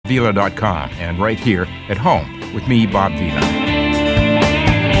bobvila.com, and right here at home with me, Bob Vila.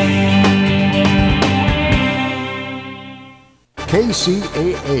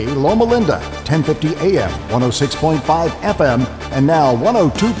 KCAA Loma Linda, 1050 AM, 106.5 FM, and now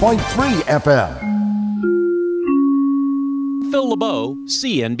 102.3 FM. Phil LeBeau,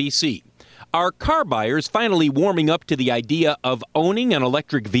 CNBC. Are car buyers finally warming up to the idea of owning an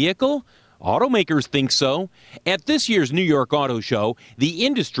electric vehicle? Automakers think so. At this year's New York Auto Show, the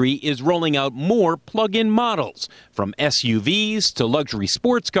industry is rolling out more plug-in models, from SUVs to luxury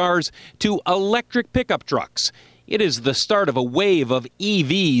sports cars to electric pickup trucks. It is the start of a wave of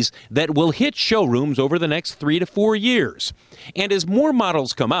EVs that will hit showrooms over the next 3 to 4 years. And as more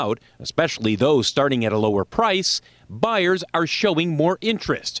models come out, especially those starting at a lower price, buyers are showing more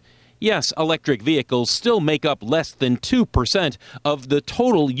interest. Yes, electric vehicles still make up less than 2% of the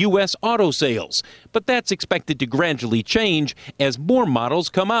total U.S. auto sales, but that's expected to gradually change as more models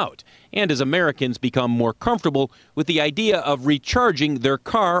come out and as Americans become more comfortable with the idea of recharging their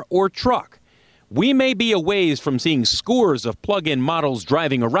car or truck. We may be a ways from seeing scores of plug-in models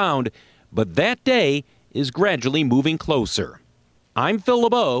driving around, but that day is gradually moving closer. I'm Phil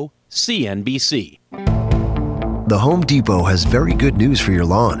LeBeau, CNBC. The Home Depot has very good news for your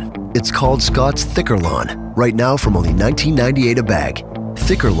lawn. It's called Scott's Thicker Lawn, right now from only $19.98 a bag.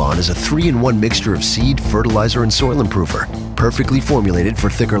 Thicker Lawn is a 3-in-1 mixture of seed, fertilizer, and soil improver, perfectly formulated for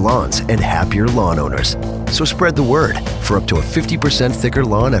thicker lawns and happier lawn owners. So spread the word for up to a 50% thicker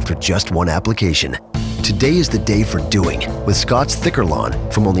lawn after just one application. Today is the day for doing with Scott's Thicker Lawn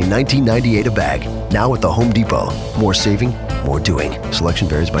from only $19.98 a bag. Now at the Home Depot. More saving, more doing. Selection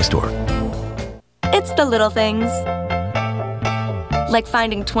varies by store. It's the little things. Like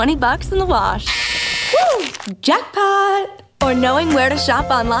finding $20 in the wash. Woo! Jackpot! Or knowing where to shop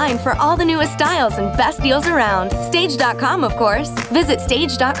online for all the newest styles and best deals around. Stage.com, of course. Visit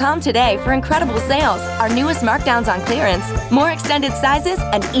Stage.com today for incredible sales, our newest markdowns on clearance, more extended sizes,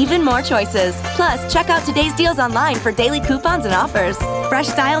 and even more choices. Plus, check out today's deals online for daily coupons and offers. Fresh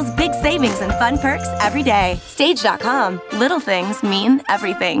styles, big savings, and fun perks every day. Stage.com. Little things mean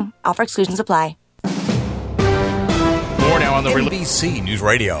everything. Offer exclusions apply. More now on the NBC News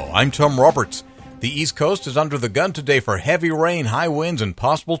Radio. I'm Tom Roberts. The East Coast is under the gun today for heavy rain, high winds, and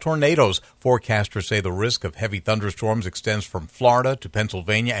possible tornadoes. Forecasters say the risk of heavy thunderstorms extends from Florida to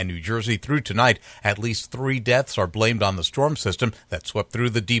Pennsylvania and New Jersey through tonight. At least 3 deaths are blamed on the storm system that swept through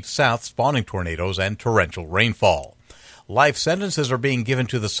the deep south, spawning tornadoes and torrential rainfall. Life sentences are being given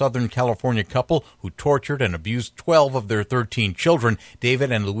to the Southern California couple who tortured and abused 12 of their 13 children.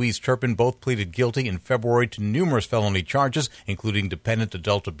 David and Louise Turpin both pleaded guilty in February to numerous felony charges, including dependent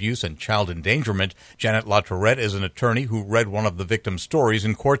adult abuse and child endangerment. Janet LaTourette is an attorney who read one of the victims' stories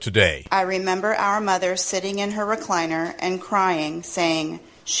in court today. I remember our mother sitting in her recliner and crying, saying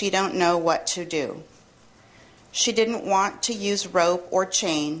she don't know what to do. She didn't want to use rope or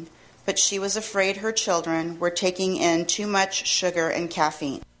chain, but she was afraid her children were taking in too much sugar and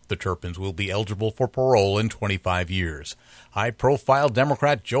caffeine. The Turpins will be eligible for parole in 25 years. High-profile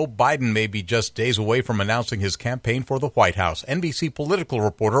Democrat Joe Biden may be just days away from announcing his campaign for the White House. NBC political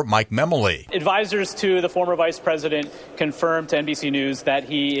reporter Mike Memoli. Advisors to the former vice president confirmed to NBC News that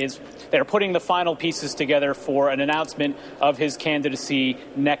they're putting the final pieces together for an announcement of his candidacy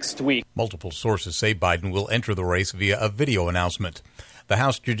next week. Multiple sources say Biden will enter the race via a video announcement. The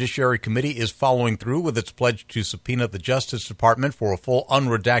House Judiciary Committee is following through with its pledge to subpoena the Justice Department for a full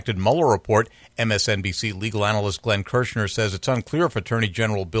unredacted Mueller report. MSNBC legal analyst Glenn Kirshner says it's unclear if Attorney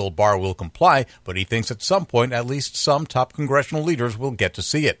General Bill Barr will comply, but he thinks at some point at least some top congressional leaders will get to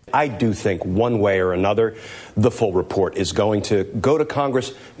see it. I do think one way or another the full report is going to go to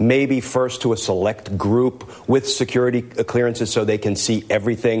Congress, maybe first to a select group with security clearances so they can see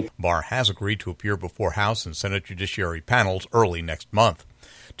everything. Barr has agreed to appear before House and Senate Judiciary panels early next month.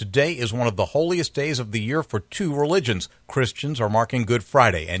 Today is one of the holiest days of the year for 2 religions. Christians are marking Good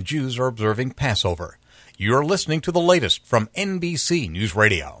Friday and Jews are observing Passover. You're listening to the latest from NBC News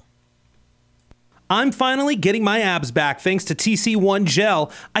Radio. I'm finally getting my abs back thanks to TC1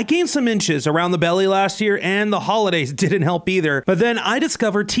 Gel. I gained some inches around the belly last year and the holidays didn't help either. But then I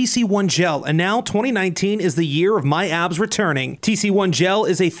discovered TC1 Gel and now 2019 is the year of my abs returning. TC1 Gel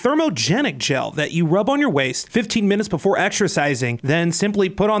is a thermogenic gel that you rub on your waist 15 minutes before exercising. Then simply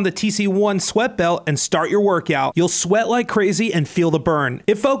put on the TC1 sweat belt and start your workout. You'll sweat like crazy and feel the burn.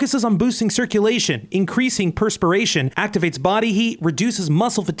 It focuses on boosting circulation, increasing perspiration, activates body heat, reduces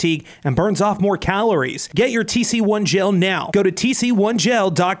muscle fatigue, and burns off more calories calories. Get your TC1 gel now. Go to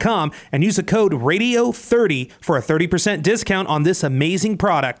tc1gel.com and use the code RADIO30 for a 30% discount on this amazing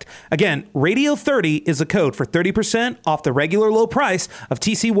product. Again, RADIO30 is a code for 30% off the regular low price of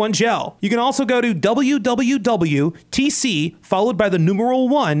TC1 gel. You can also go to www.tc followed by the numeral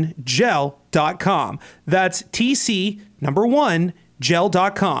 1 gel.com. That's TC1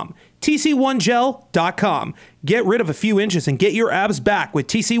 gel.com. TC1gel.com. Get rid of a few inches and get your abs back with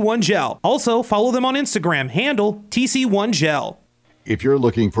TC1 Gel. Also, follow them on Instagram, handle TC1Gel. If you're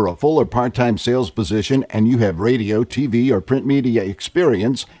looking for a full or part-time sales position and you have radio, TV, or print media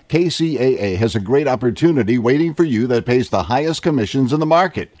experience, KCAA has a great opportunity waiting for you that pays the highest commissions in the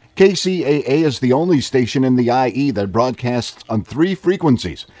market. KCAA is the only station in the IE that broadcasts on 3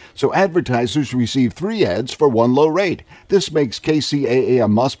 frequencies, so advertisers receive 3 ads for 1 low rate. This makes KCAA a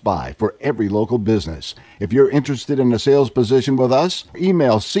must-buy for every local business. If you're interested in a sales position with us,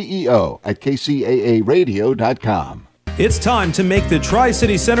 email ceo@kcaaradio.com. It's time to make the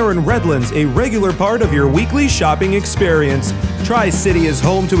Tri-City Center in Redlands a regular part of your weekly shopping experience. Tri-City is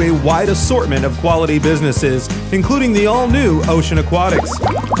home to a wide assortment of quality businesses, including the all-new Ocean Aquatics.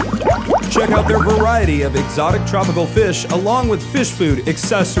 Check out their variety of exotic tropical fish, along with fish food,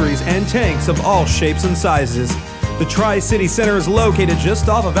 accessories, and tanks of all shapes and sizes. The Tri-City Center is located just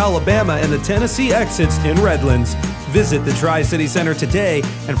off of Alabama and the Tennessee exits in Redlands. Visit the Tri-City Center today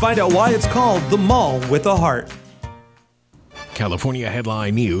and find out why it's called the Mall with a Heart. California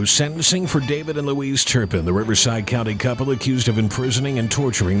headline news: sentencing for David and Louise Turpin, the Riverside County couple accused of imprisoning and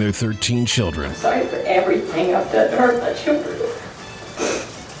torturing their 13 children. I'm sorry for everything I've done to hurt my children.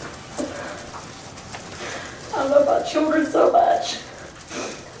 I love my children so much.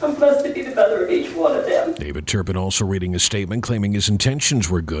 I'm blessed to be the mother of each one of them. David Turpin also reading a statement claiming his intentions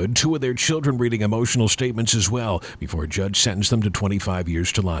were good. 2 of their children reading emotional statements as well before a judge sentenced them to 25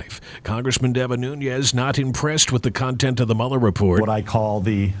 years to life. Congressman Devin Nunes not impressed with the content of the Mueller report. What I call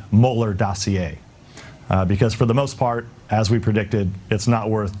the Mueller dossier. Because for the most part, as we predicted, it's not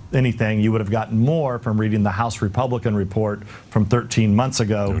worth anything. You would have gotten more from reading the House Republican report from 13 months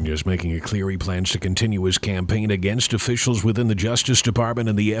ago. Nunes making it clear he plans to continue his campaign against officials within the Justice Department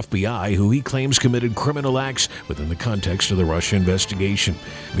and the FBI who he claims committed criminal acts within the context of the Russia investigation.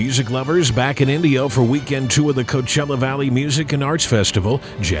 Music lovers back in Indio for weekend 2 of the Coachella Valley Music and Arts Festival.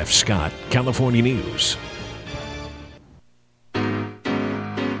 Jeff Scott, California News.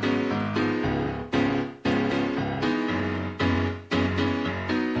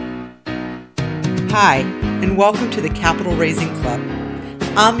 Hi, and welcome to the Capital Raising Club.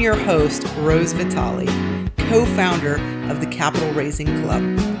 I'm your host, Rose Vitale, co-founder of the Capital Raising Club.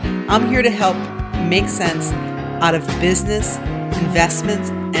 I'm here to help make sense out of business, investments,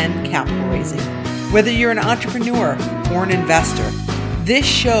 and capital raising. Whether you're an entrepreneur or an investor, this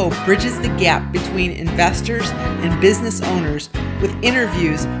show bridges the gap between investors and business owners with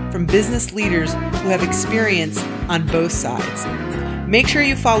interviews from business leaders who have experience on both sides. Make sure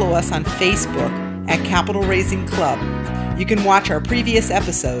you follow us on Facebook at Capital Raising Club. You can watch our previous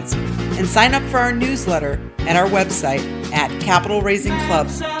episodes and sign up for our newsletter at our website at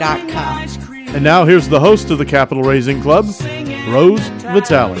capitalraisingclub.com. And now here's the host of the Capital Raising Club, Rose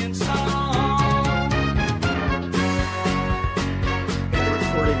Vitale. The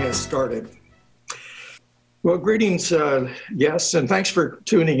recording has started. Well, greetings, yes, and thanks for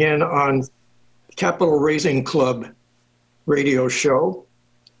tuning in on Capital Raising Club radio show.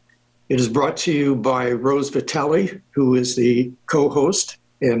 It is brought to you by Rose Vitale, who is the co-host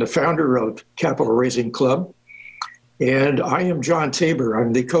and the founder of Capital Raising Club. And I am John Tabor.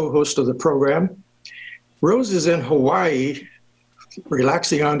 I'm the co-host of the program. Rose is in Hawaii,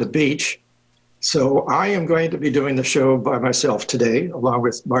 relaxing on the beach. So I am going to be doing the show by myself today, along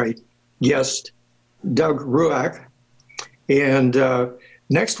with my guest, Doug Ruach. And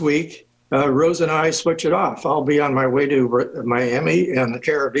next week, Rose and I switch it off. I'll be on my way to Miami and the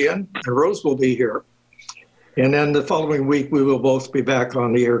Caribbean, and Rose will be here. And then the following week, we will both be back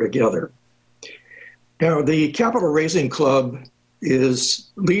on the air together. Now, the Capital Raising Club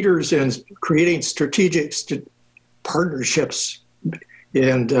is leaders in creating strategic partnerships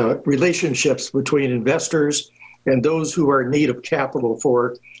and relationships between investors and those who are in need of capital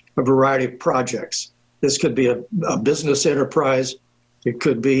for a variety of projects. This could be a business enterprise. It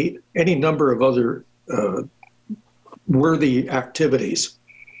could be any number of other worthy activities.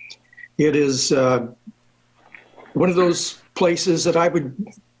 It is one of those places that I would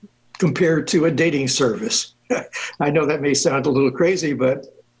compare to a dating service. I know that may sound a little crazy, but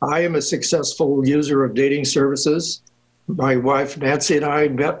I am a successful user of dating services. My wife, Nancy, and I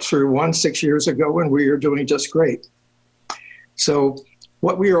met through one 6 years ago, and we are doing just great. So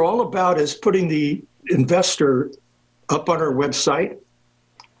What we are all about is putting the investor up on our website,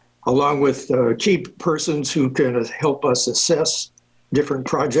 along with key persons who can help us assess different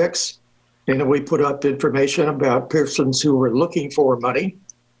projects. And then we put up information about persons who are looking for money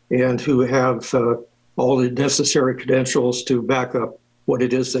and who have all the necessary credentials to back up what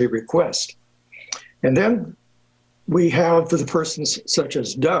it is they request. And then we have the persons such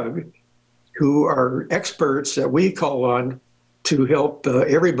as Doug, who are experts that we call on to help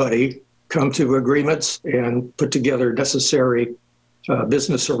everybody come to agreements and put together necessary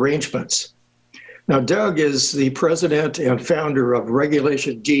business arrangements. Now, Doug is the president and founder of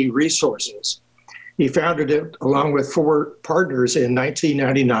Regulation D Resources. He founded it along with 4 partners in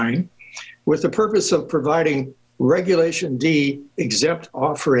 1999 with the purpose of providing Regulation D exempt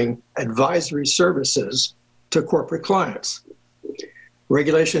offering advisory services to corporate clients.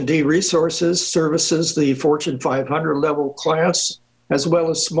 Regulation D Resources services the Fortune 500 level clients as well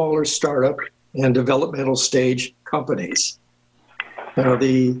as smaller startup and developmental stage companies. Now,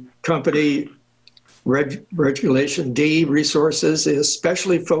 the company Regulation D Resources is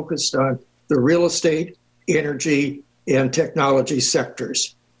specially focused on the real estate, energy, and technology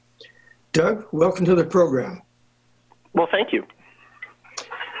sectors. Doug, welcome to the program. Well, thank you.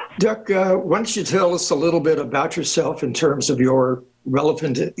 Doug, why don't you tell us a little bit about yourself in terms of your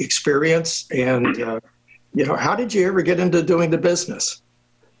relevant experience and, how did you ever get into doing the business?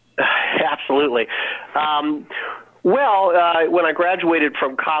 Absolutely. When I graduated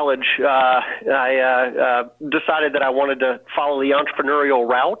from college, I decided that I wanted to follow the entrepreneurial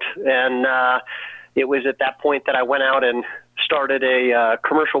route, and it was at that point that I went out and started a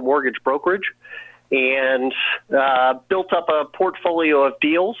commercial mortgage brokerage and built up a portfolio of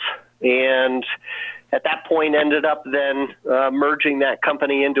deals, and at that point ended up then merging that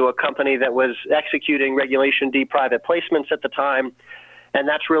company into a company that was executing Regulation D private placements at the time, and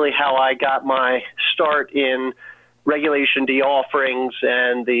that's really how I got my start in Regulation D offerings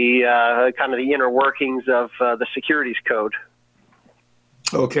and the kind of the inner workings of the securities code.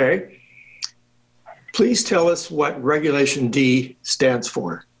 Okay. Please tell us what Regulation D stands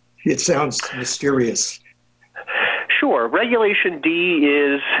for. It sounds mysterious. Sure. Regulation D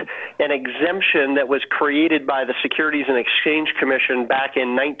is an exemption that was created by the Securities and Exchange Commission back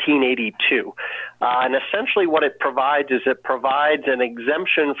in 1982. And essentially what it provides is it provides an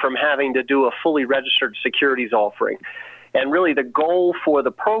exemption from having to do a fully registered securities offering. And really the goal for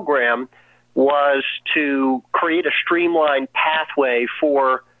the program was to create a streamlined pathway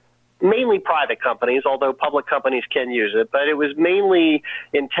for mainly private companies, although public companies can use it, but it was mainly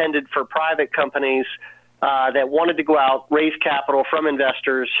intended for private companies that wanted to go out, raise capital from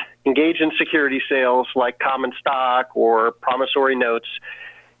investors, engage in security sales like common stock or promissory notes,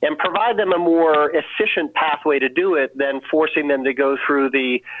 and provide them a more efficient pathway to do it than forcing them to go through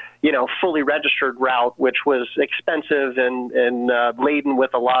the, fully registered route, which was expensive and laden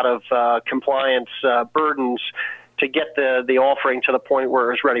with a lot of compliance burdens to get the offering to the point where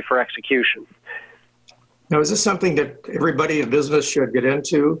it was ready for execution. Now, is this something that everybody in business should get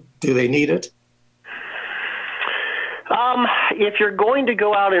into? Do they need it? If you're going to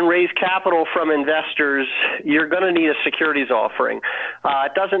go out and raise capital from investors, you're going to need a securities offering.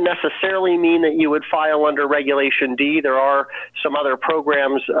 It doesn't necessarily mean that you would file under Regulation D. There are some other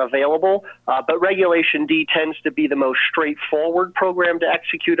programs available, but Regulation D tends to be the most straightforward program to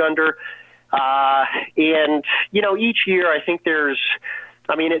execute under. And, each year I think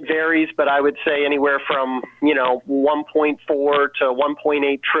it varies, but I would say anywhere from, 1.4 to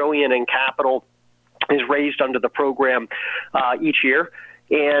 1.8 trillion in capital is raised under the program each year.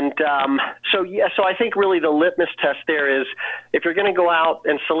 And so I think really the litmus test there is if you're going to go out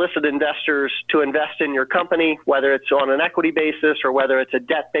and solicit investors to invest in your company, whether it's on an equity basis or whether it's a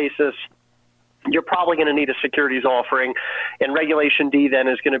debt basis, you're probably going to need a securities offering, and Regulation D then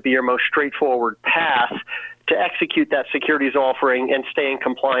is going to be your most straightforward path to execute that securities offering and stay in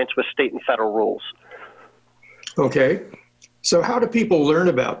compliance with state and federal rules. Okay. So how do people learn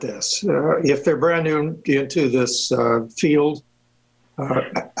about this? If they're brand new into this field,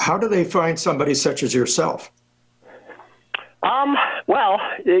 how do they find somebody such as yourself?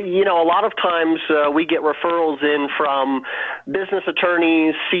 A lot of times we get referrals in from business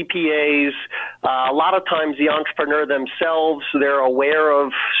attorneys, CPAs. A lot of times the entrepreneur themselves, they're aware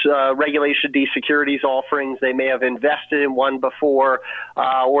of Regulation D securities offerings. They may have invested in one before,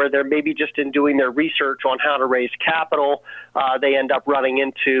 or they're maybe just in doing their research on how to raise capital. They end up running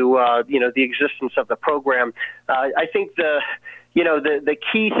into, the existence of the program. I think the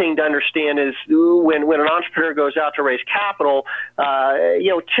key thing to understand is when an entrepreneur goes out to raise capital,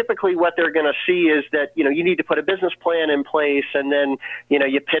 typically what they're going to see is that, you need to put a business plan in place, and then,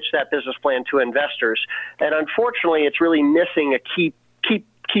 you pitch that business plan to investors. And unfortunately, it's really missing a key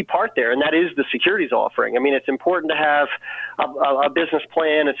part there, and that is the securities offering. I mean, it's important to have a business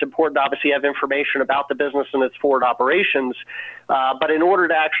plan. It's important to obviously have information about the business and its forward operations. But in order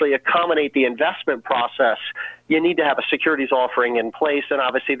to actually accommodate the investment process, you need to have a securities offering in place, and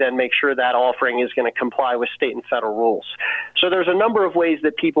obviously then make sure that offering is going to comply with state and federal rules. So there's a number of ways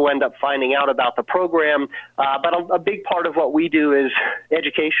that people end up finding out about the program, but a big part of what we do is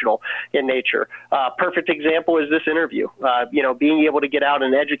educational in nature. Perfect example is this interview. Being able to get out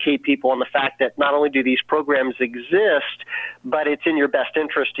and educate people on the fact that not only do these programs exist, but it's in your best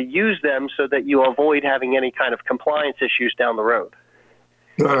interest to use them so that you avoid having any kind of compliance issues down the road.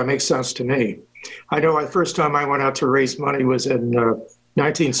 Well, that makes sense to me. I know the first time I went out to raise money was in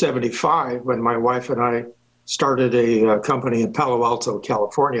 1975 when my wife and I started a company in Palo Alto,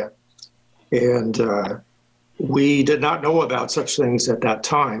 California. And we did not know about such things at that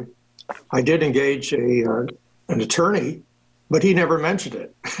time. I did engage an attorney, but he never mentioned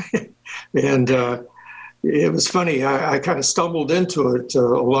it. And it was funny. I kind of stumbled into it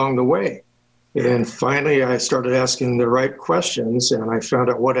along the way. And finally, I started asking the right questions, and I found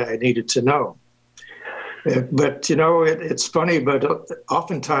out what I needed to know. But, it's funny, but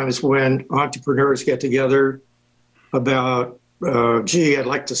oftentimes when entrepreneurs get together about, I'd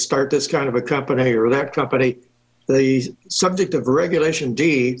like to start this kind of a company or that company, the subject of Regulation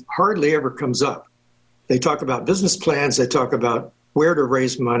D hardly ever comes up. They talk about business plans, they talk about where to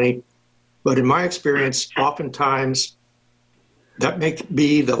raise money, but in my experience, oftentimes that may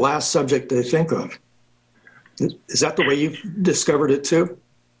be the last subject they think of. Is that the way you've discovered it too?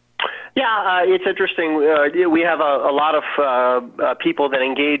 Yeah, it's interesting. We have a lot of people that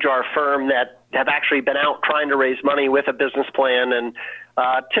engage our firm that have actually been out trying to raise money with a business plan and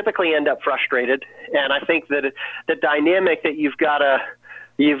typically end up frustrated. And I think that the dynamic that you've got to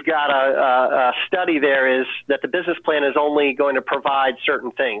study there is that the business plan is only going to provide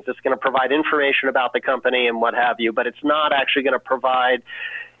certain things. It's going to provide information about the company and what have you, but it's not actually going to provide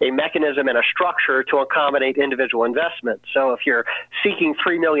a mechanism and a structure to accommodate individual investment. So if you're seeking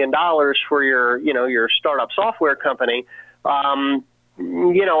 $3 million for your startup software company,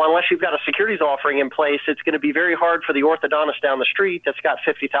 unless you've got a securities offering in place, it's going to be very hard for the orthodontist down the street that's got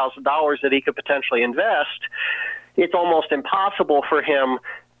 $50,000 that he could potentially invest. It's almost impossible for him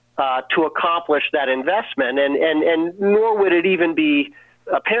to accomplish that investment, and nor would it even be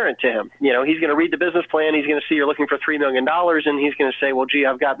apparent to him. He's going to read the business plan. He's going to see you're looking for $3 million, and he's going to say, well, gee,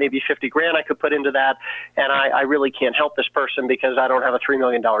 I've got maybe $50,000 I could put into that, and I really can't help this person because I don't have a $3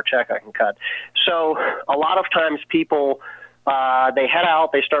 million check I can cut. So a lot of times people, they head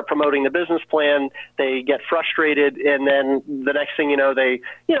out, they start promoting the business plan, they get frustrated, and then the next thing a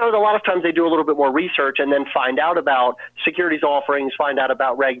lot of times they do a little bit more research and then find out about securities offerings, find out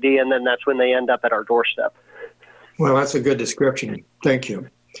about Reg D, and then that's when they end up at our doorstep. Well, that's a good description. Thank you.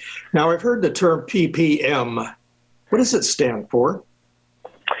 Now, I've heard the term PPM. What does it stand for?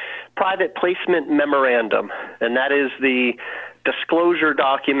 Private Placement Memorandum, and that is the disclosure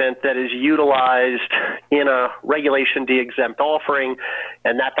document that is utilized in a Regulation D exempt offering,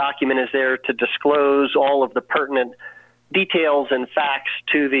 and that document is there to disclose all of the pertinent details and facts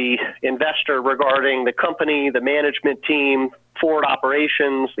to the investor regarding the company, the management team, forward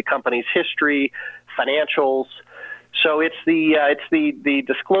operations, the company's history, financials. So it's the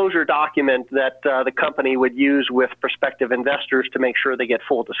disclosure document that the company would use with prospective investors to make sure they get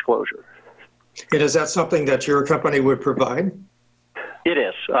full disclosure. And is that something that your company would provide? It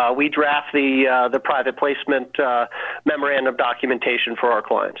is. We draft the private placement memorandum documentation for our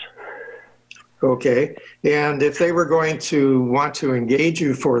clients. Okay. And if they were going to want to engage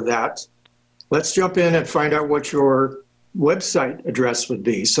you for that, let's jump in and find out what your website address would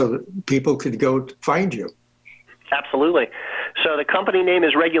be so that people could go find you. Absolutely. So the company name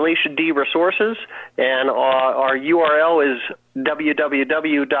is Regulation D Resources, and our URL is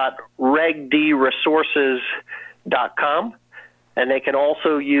www.regdresources.com, and they can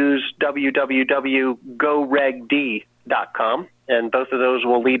also use www.goregd.com, and both of those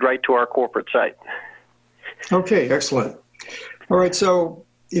will lead right to our corporate site. Okay, excellent. All right, so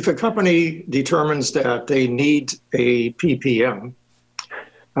if a company determines that they need a PPM,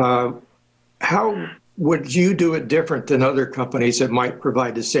 how would you do it different than other companies that might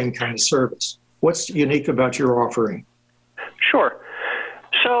provide the same kind of service? What's unique about your offering? Sure.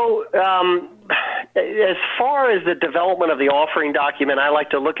 So as far as the development of the offering document, I like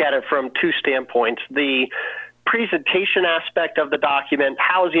to look at it from two standpoints. The presentation aspect of the document.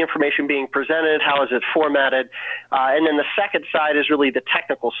 How is the information being presented? How is it formatted? And then the second side is really the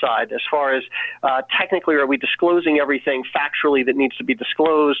technical side, as far as technically, are we disclosing everything factually that needs to be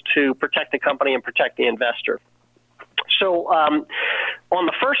disclosed to protect the company and protect the investor? So on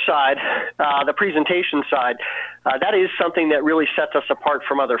the first side, the presentation side, that is something that really sets us apart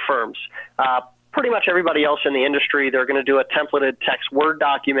from other firms. Pretty much everybody else in the industry, they're going to do a templated text Word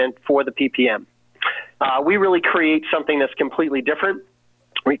document for the PPM. We really create something that's completely different.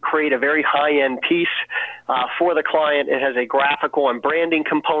 We create a very high-end piece for the client. It has a graphical and branding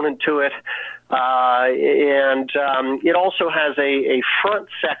component to it. And it also has a front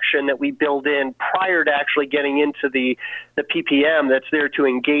section that we build in prior to actually getting into the PPM that's there to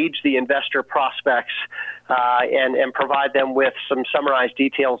engage the investor prospects and provide them with some summarized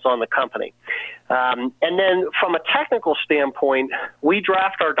details on the company. And then from a technical standpoint, we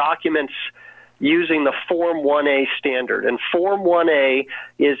draft our documents using the Form 1A standard. And Form 1A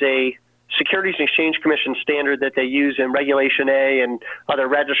is a Securities and Exchange Commission standard that they use in Regulation A and other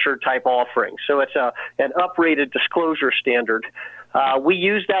registered type offerings. So it's an uprated disclosure standard. We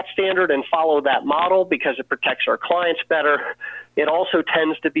use that standard and follow that model because it protects our clients better. It also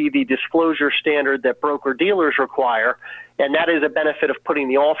tends to be the disclosure standard that broker-dealers require, and that is a benefit of putting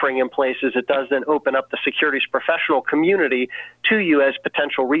the offering in place, as it does then open up the securities professional community to you as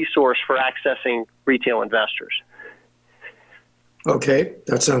potential resource for accessing retail investors. Okay,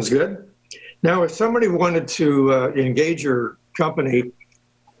 that sounds good. Now, if somebody wanted to engage your company,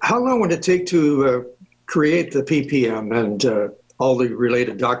 how long would it take to create the PPM and all the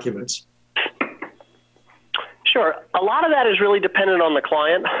related documents? Sure. A lot of that is really dependent on the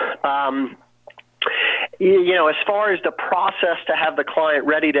client. As far as the process to have the client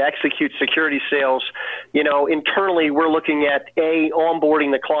ready to execute security sales, internally we're looking at A,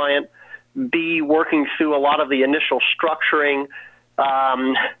 onboarding the client, B, working through a lot of the initial structuring,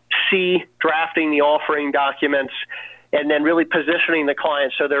 C, drafting the offering documents, and then really positioning the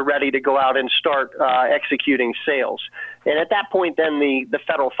client so they're ready to go out and start executing sales. And at that point, then the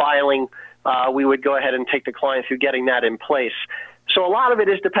federal filing, we would go ahead and take the client through getting that in place. So a lot of it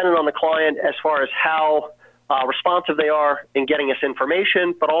is dependent on the client as far as how responsive they are in getting us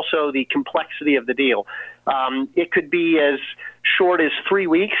information, but also the complexity of the deal. It could be as short as 3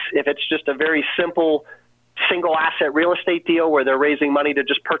 weeks if it's just a very simple single asset real estate deal where they're raising money to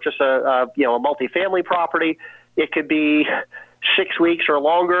just purchase a multifamily property. It could be 6 weeks or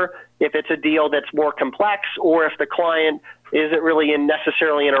longer if it's a deal that's more complex, or if the client isn't really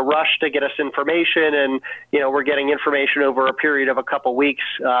necessarily in a rush to get us information, and we're getting information over a period of a couple weeks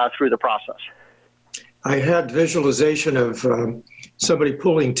through the process. I had visualization of somebody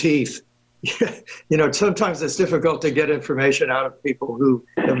pulling teeth. Sometimes it's difficult to get information out of people who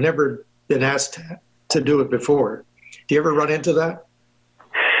have never been asked to do it before. Do you ever run into that?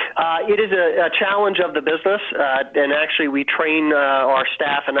 It is a challenge of the business, and actually we train our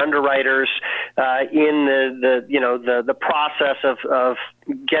staff and underwriters in the process of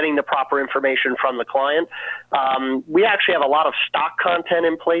getting the proper information from the client. We actually have a lot of stock content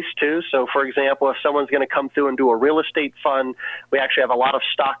in place too. So, for example, if someone's going to come through and do a real estate fund, we actually have a lot of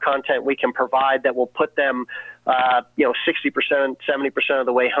stock content we can provide that will put them 60%, 70% of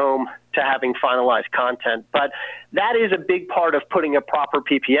the way home to having finalized content. But that is a big part of putting a proper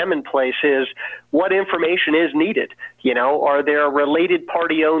PPM in place, is what information is needed. Are there related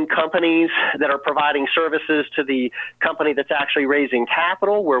party-owned companies that are providing services to the company that's actually raising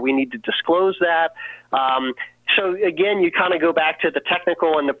capital where we need to disclose that? So again, you kind of go back to the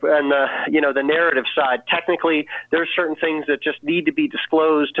technical and the narrative side. Technically, there's certain things that just need to be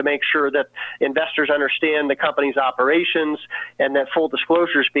disclosed to make sure that investors understand the company's operations and that full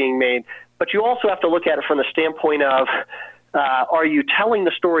disclosure is being made. But you also have to look at it from the standpoint of, are you telling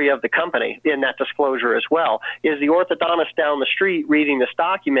the story of the company in that disclosure as well? Is the orthodontist down the street reading this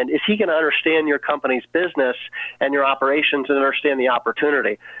document, is he going to understand your company's business and your operations and understand the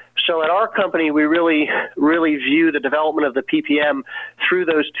opportunity? So at our company, we really, really view the development of the PPM through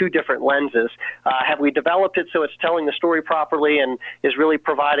those two different lenses. Have we developed it so it's telling the story properly and is really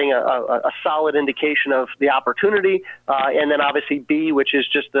providing a solid indication of the opportunity? And then obviously B, which is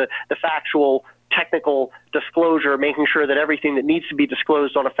just the factual technical disclosure, making sure that everything that needs to be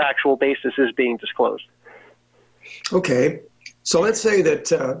disclosed on a factual basis is being disclosed. Okay. So let's say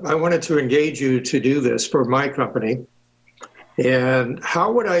that I wanted to engage you to do this for my company. And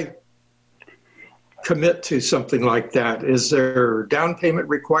how would I commit to something like that? Is there down payment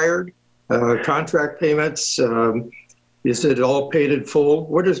required? Contract payments? Is it all paid in full?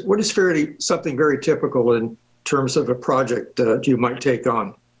 What is something very typical in terms of a project you might take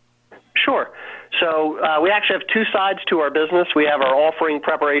on? Sure. So we actually have two sides to our business. We have our offering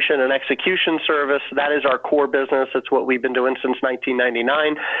preparation and execution service. That is our core business. It's what we've been doing since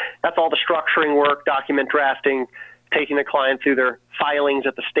 1999. That's all the structuring work, document drafting, taking the client through their filings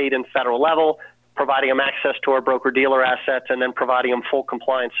at the state and federal level, providing them access to our broker-dealer assets, and then providing them full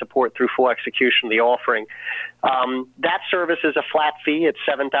compliance support through full execution of the offering. That service is a flat fee. It's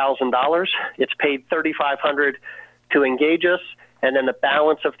 $7,000. It's paid $3,500 to engage us, and then the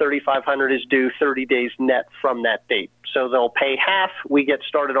balance of $3,500 is due 30 days net from that date. So they'll pay half. We get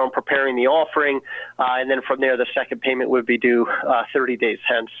started on preparing the offering, and then from there, the second payment would be due 30 days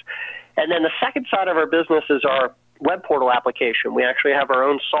hence. And then the second side of our business is our web portal application. We actually have our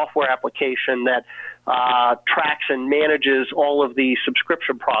own software application that tracks and manages all of the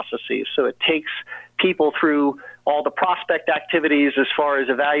subscription processes. So it takes people through all the prospect activities as far as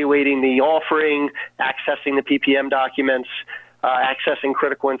evaluating the offering, accessing the PPM documents, accessing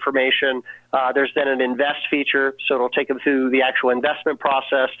critical information. There's then an invest feature, so it'll take them through the actual investment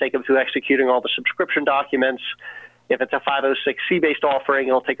process, take them through executing all the subscription documents. If it's a 506C-based offering,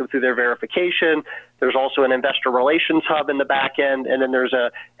 it'll take them through their verification. There's also an investor relations hub in the back end, and then there's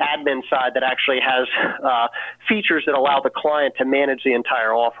a admin side that actually has features that allow the client to manage the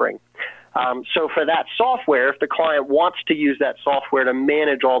entire offering. So for that software, if the client wants to use that software to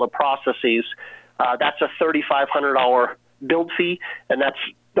manage all the processes, that's a $3,500 build fee, and that's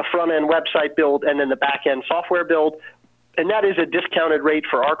the front-end website build and then the back-end software build. And that is a discounted rate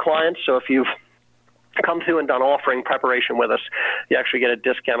for our clients. So if you've come through and done offering preparation with us, you actually get a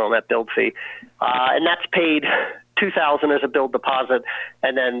discount on that build fee. And that's paid $2,000 as a build deposit,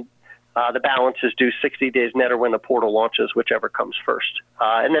 and then the balance is due 60 days net or when the portal launches, whichever comes first.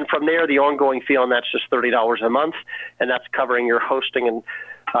 And then from there, the ongoing fee on that's just $30 a month, and that's covering your hosting and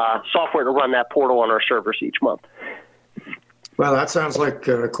software to run that portal on our servers each month. Well, that sounds like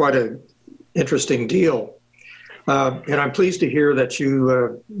quite an interesting deal. And I'm pleased to hear that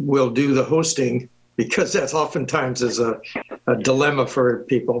you will do the hosting, because that's oftentimes is a dilemma for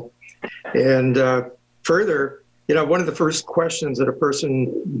people. And further, one of the first questions that a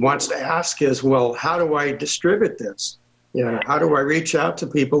person wants to ask is, well, how do I distribute this? How do I reach out to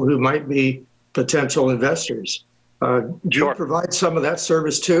people who might be potential investors? Do you provide some of that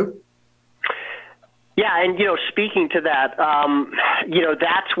service too? Yeah, and, speaking to that,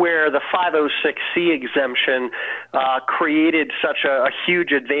 that's where the 506C exemption created such a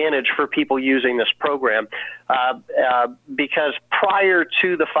huge advantage for people using this program, because prior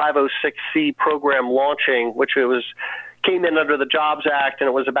to the 506C program launching, which came in under the Jobs Act, and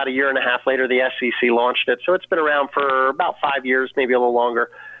it was about a year and a half later the SEC launched it, so it's been around for about 5 years, maybe a little longer.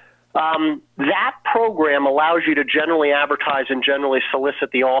 That program allows you to generally advertise and generally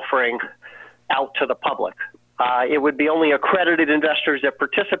solicit the offering out to the public. It would be only accredited investors that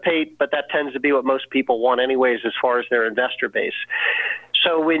participate, but that tends to be what most people want anyways as far as their investor base.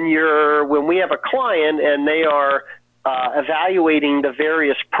 So when we have a client and they are evaluating the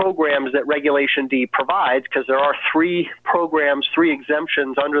various programs that Regulation D provides, because there are 3 programs, 3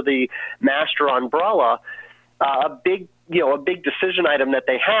 exemptions under the master umbrella, a big decision item that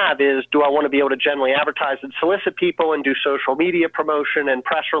they have is, do I want to be able to generally advertise and solicit people and do social media promotion and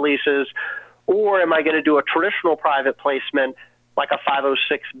press releases, or am I going to do a traditional private placement like a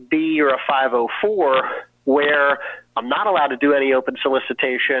 506B or a 504 where I'm not allowed to do any open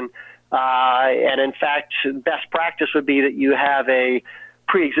solicitation? And in fact, best practice would be that you have a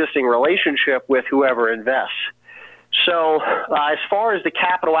pre-existing relationship with whoever invests. So as far as the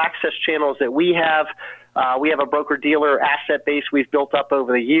capital access channels that we have a broker-dealer asset base we've built up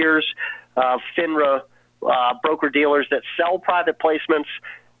over the years, FINRA broker-dealers that sell private placements.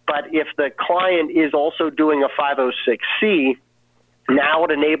 But if the client is also doing a 506C, now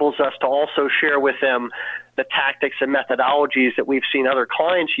it enables us to also share with them the tactics and methodologies that we've seen other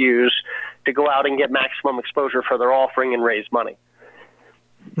clients use to go out and get maximum exposure for their offering and raise money.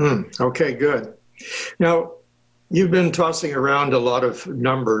 Okay, good. Now, you've been tossing around a lot of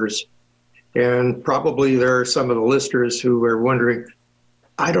numbers, and probably there are some of the listeners who are wondering,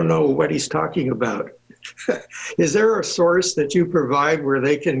 I don't know what he's talking about. Is there a source that you provide where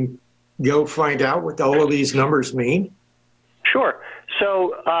they can go find out what all of these numbers mean? Sure.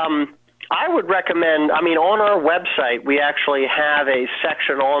 So I would recommend, on our website, we actually have a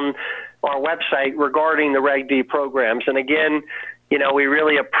section on our website regarding the Reg D programs. And again, we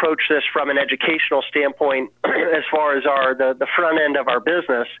really approach this from an educational standpoint as far as the front end of our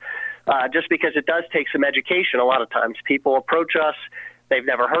business, just because it does take some education a lot of times. People approach us, They've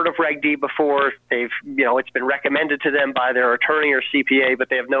never heard of Reg D before. It's been recommended to them by their attorney or CPA, but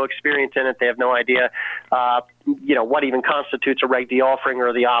they have no experience in it. They have no idea, what even constitutes a Reg D offering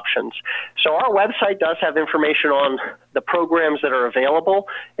or the options. So our website does have information on the programs that are available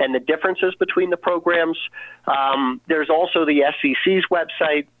and the differences between the programs. There's also the SEC's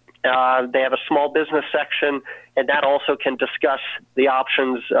website. They have a small business section, and that also can discuss the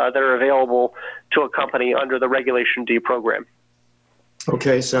options that are available to a company under the Regulation D program.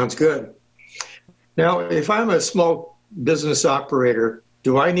 Okay, sounds good. Now, if I'm a small business operator,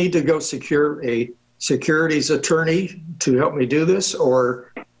 do I need to go secure a securities attorney to help me do this,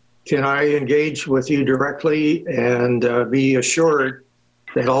 or can I engage with you directly and be assured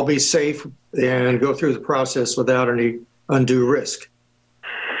that I'll be safe and go through the process without any undue risk?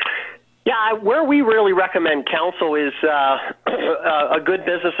 Yeah, where we really recommend counsel is a good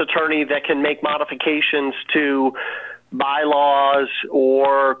business attorney that can make modifications to bylaws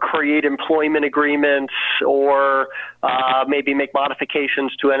or create employment agreements or maybe make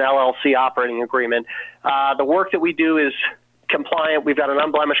modifications to an LLC operating agreement. The work that we do is compliant. We've got an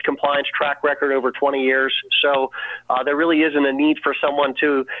unblemished compliance track record over 20 years. So there really isn't a need for someone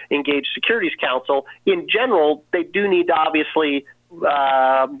to engage securities counsel. In general, they do need to obviously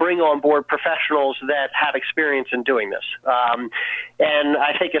bring on board professionals that have experience in doing this. And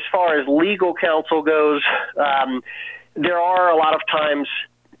I think as far as legal counsel goes, there are a lot of times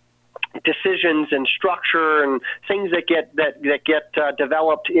decisions and structure and things that get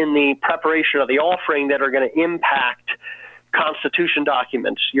developed in the preparation of the offering that are going to impact constitution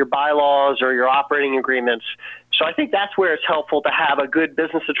documents, your bylaws or your operating agreements. So I think that's where it's helpful to have a good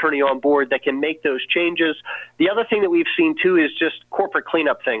business attorney on board that can make those changes. The other thing that we've seen too is just corporate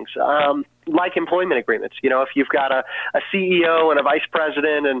cleanup things, like employment agreements. If you've got a CEO and a vice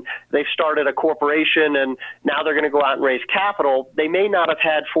president and they've started a corporation and now they're going to go out and raise capital, they may not have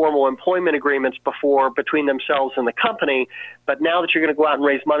had formal employment agreements before between themselves and the company, but now that you're going to go out and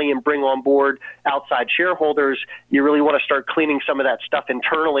raise money and bring on board outside shareholders, you really want to start cleaning some of that stuff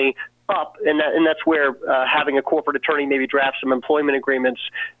internally up, and that's where having a corporate attorney maybe draft some employment agreements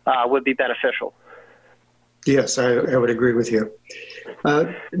would be beneficial. Yes, I would agree with you.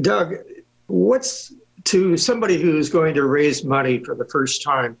 Doug, what's to somebody who's going to raise money for the first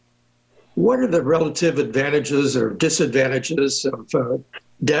time, what are the relative advantages or disadvantages of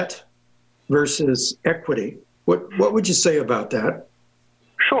debt versus equity? What would you say about that?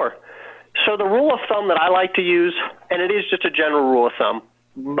 Sure. So the rule of thumb that I like to use, and it is just a general rule of thumb,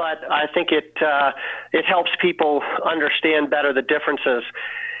 but I think it helps people understand better the differences,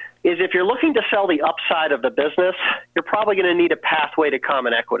 is if you're looking to sell the upside of the business, you're probably going to need a pathway to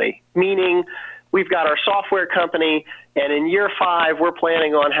common equity, meaning we've got our software company, and in year 5, we're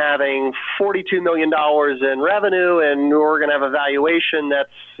planning on having $42 million in revenue, and we're going to have a valuation that's,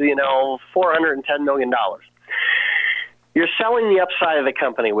 $410 million. You're selling the upside of the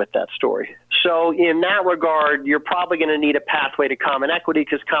company with that story. So in that regard, you're probably going to need a pathway to common equity,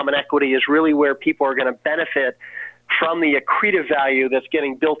 because common equity is really where people are going to benefit from the accretive value that's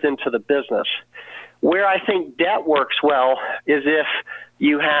getting built into the business. Where I think debt works well is if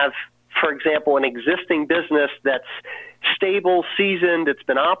you have, for example, an existing business that's stable, seasoned, it's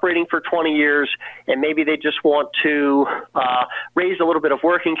been operating for 20 years, and maybe they just want to raise a little bit of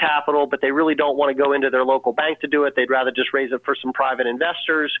working capital, but they really don't want to go into their local bank to do it. They'd rather just raise it for some private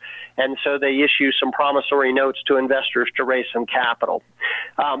investors, and so they issue some promissory notes to investors to raise some capital.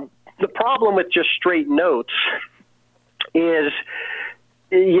 The problem with just straight notes is,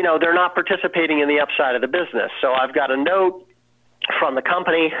 they're not participating in the upside of the business. So I've got a note from the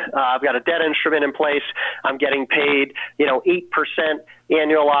company. I've got a debt instrument in place. I'm getting paid, 8%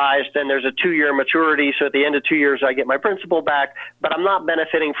 annualized, and there's a 2-year maturity. So at the end of 2 years, I get my principal back, but I'm not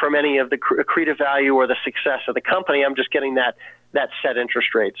benefiting from any of the accretive value or the success of the company. I'm just getting that set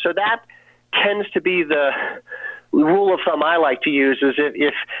interest rate. So that tends to be the rule of thumb I like to use, is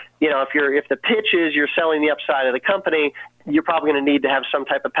if the pitch is you're selling the upside of the company, you're probably going to need to have some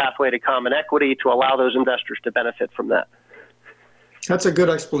type of pathway to common equity to allow those investors to benefit from that. That's a good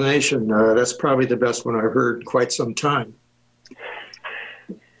explanation. That's probably the best one I've heard in quite some time.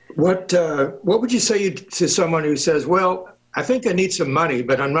 What would you say to someone who says, well, I think I need some money,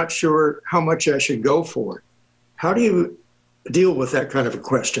 but I'm not sure how much I should go for? How do you deal with that kind of a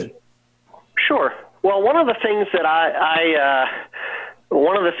question? Sure. Well, one of the things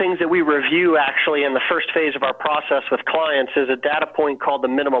that we review actually in the first phase of our process with clients is a data point called the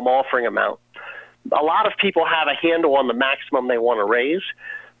minimum offering amount. A lot of people have a handle on the maximum they want to raise,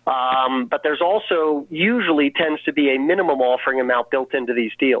 but there's also usually tends to be a minimum offering amount built into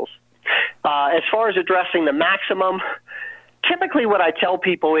these deals. As far as addressing the maximum, typically what I tell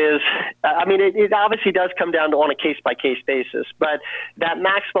people is, it obviously does come down to on a case-by-case basis, but that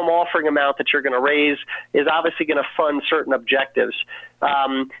maximum offering amount that you're going to raise is obviously going to fund certain objectives.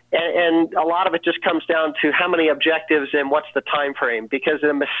 And a lot of it just comes down to how many objectives and what's the time frame, because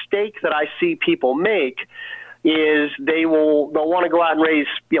a mistake that I see people make is they'll want to go out and raise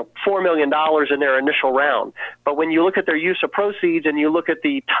 $4 million in their initial round. But when you look at their use of proceeds and you look at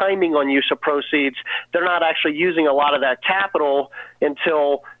the timing on use of proceeds, they're not actually using a lot of that capital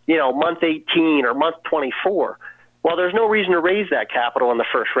until month 18 or month 24. Well, there's no reason to raise that capital in the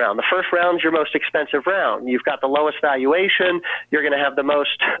first round. The first round is your most expensive round. You've got the lowest valuation. You're going to have the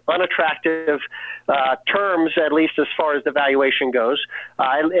most unattractive terms, at least as far as the valuation goes,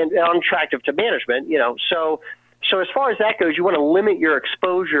 and unattractive to management. So as far as that goes, you want to limit your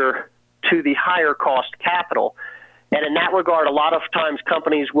exposure to the higher cost capital. And in that regard, a lot of times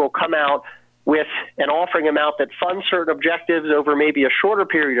companies will come out with an offering amount that funds certain objectives over maybe a shorter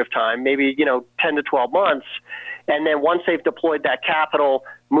period of time, maybe 10 to 12 months. And then once they've deployed that capital,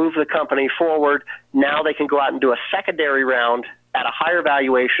 move the company forward, now they can go out and do a secondary round at a higher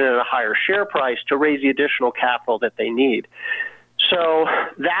valuation and a higher share price to raise the additional capital that they need. So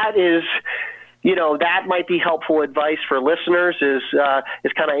that is, that might be helpful advice for listeners is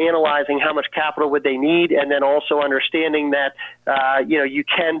kind of analyzing how much capital would they need, and then also understanding that, you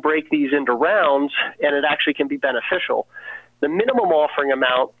can break these into rounds and it actually can be beneficial. The minimum offering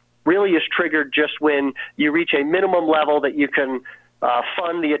amount really is triggered just when you reach a minimum level that you can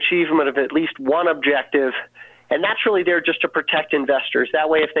fund the achievement of at least one objective. And that's really there just to protect investors. That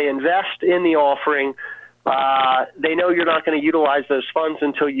way, if they invest in the offering, they know you're not going to utilize those funds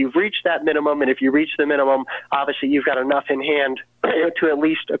until you've reached that minimum. And if you reach the minimum, obviously you've got enough in hand to at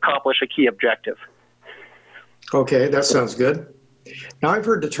least accomplish a key objective. Okay, that sounds good. Now, I've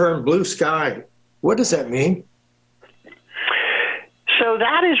heard the term blue sky. What does that mean? So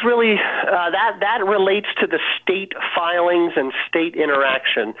that is really, that relates to the state filings and state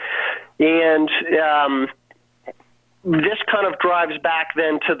interaction. And this kind of drives back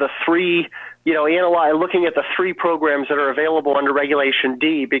then to the three, looking at the three programs that are available under Regulation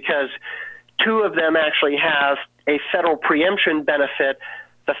D, because two of them actually have a federal preemption benefit.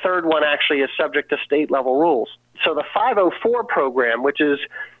 The third one actually is subject to state level rules. So the 504 program, which is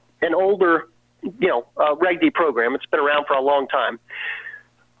an older Reg D program. It's been around for a long time.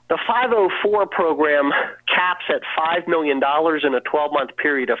 The 504 program caps at $5 million in a 12-month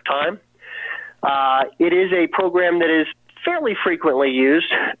period of time. It is a program that is fairly frequently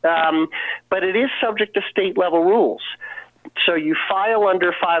used, but it is subject to state-level rules. So you file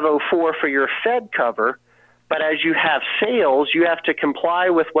under 504 for your Fed cover, but as you have sales, you have to comply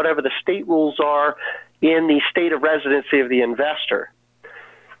with whatever the state rules are in the state of residency of the investor.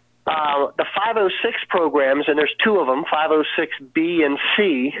 The 506 programs, and there's two of them, 506B and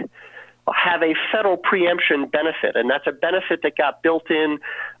C, have a federal preemption benefit, and that's a benefit that got built in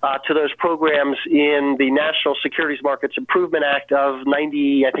to those programs in the National Securities Markets Improvement Act of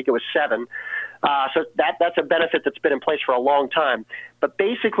 7. So that's a benefit that's been in place for a long time. But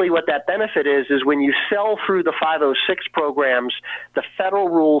basically what that benefit is when you sell through the 506 programs, the federal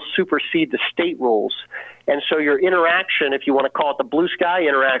rules supersede the state rules. And so your interaction, if you want to call it the blue sky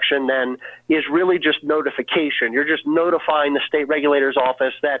interaction, then is really just notification. You're just notifying the state regulator's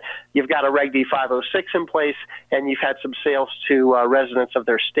office that you've got a Reg D 506 in place and you've had some sales to residents of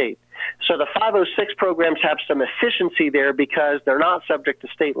their state. So the 506 programs have some efficiency there because they're not subject to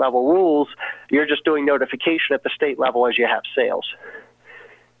state level rules. You're just doing notification at the state level as you have sales.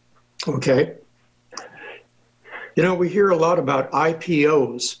 Okay. We hear a lot about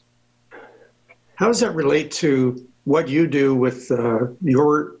IPOs. How does that relate to what you do with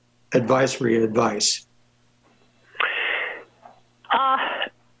your advisory advice?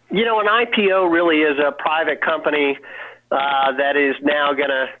 An IPO really is a private company that is now going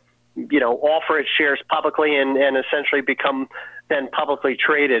to, offer its shares publicly and essentially become then publicly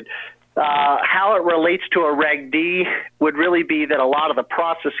traded. How it relates to a Reg D would really be that a lot of the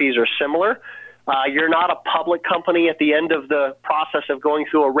processes are similar. You're not a public company at the end of the process of going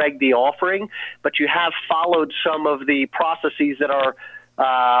through a Reg D offering, but you have followed some of the processes that are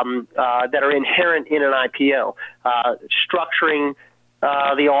inherent in an IPO, structuring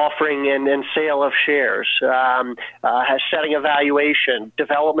the offering and sale of shares, setting a valuation,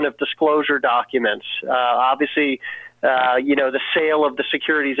 development of disclosure documents, obviously, the sale of the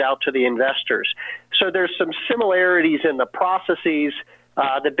securities out to the investors. So there's some similarities in the processes.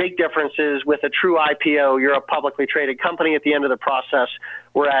 The big difference is with a true IPO, you're a publicly traded company at the end of the process,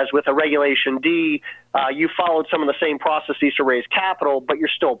 whereas with a Regulation D, you followed some of the same processes to raise capital, but you're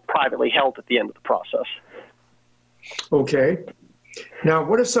still privately held at the end of the process. Okay. Now,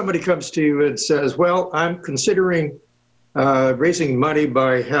 what if somebody comes to you and says, well, I'm considering raising money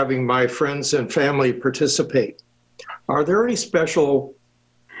by having my friends and family participate? Are there any special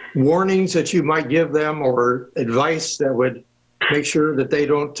warnings that you might give them or advice that would make sure that they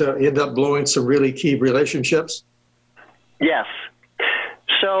don't end up blowing some really key relationships? Yes.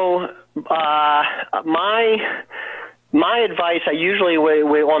 So my advice, I usually,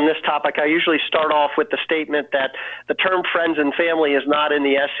 on this topic, I usually start off with the statement that the term friends and family is not in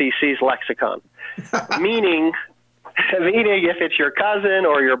the SEC's lexicon, meaning if it's your cousin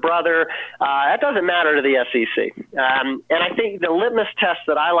or your brother, that doesn't matter to the SEC. And I think the litmus test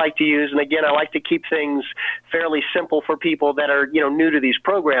that I like to use, and again, I like to keep things fairly simple for people that are, new to these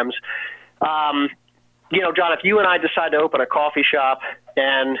programs. John, if you and I decide to open a coffee shop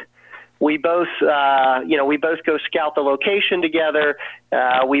and we both go scout the location together,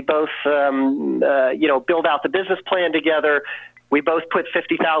 we both, build out the business plan together. We both put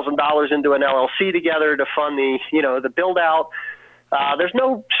 $50,000 into an LLC together to fund the build out. There's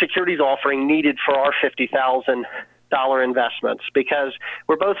no securities offering needed for our $50,000 investments because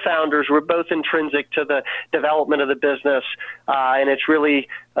we're both founders. We're both intrinsic to the development of the business, and it's really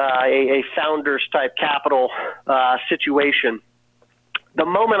a founders type capital situation. The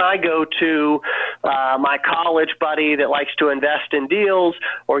moment I go to my college buddy that likes to invest in deals,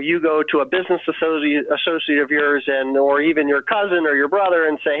 or you go to a business associate of yours or even your cousin or your brother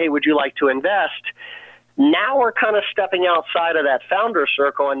and say, hey, would you like to invest? Now we're kind of stepping outside of that founder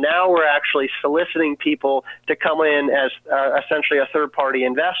circle, and now we're actually soliciting people to come in as essentially a third-party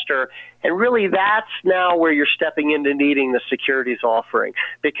investor. And really that's now where you're stepping into needing the securities offering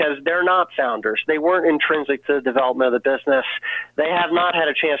because they're not founders. They weren't intrinsic to the development of the business. They have not had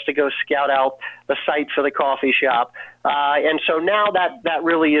a chance to go scout out the site for the coffee shop. And so now that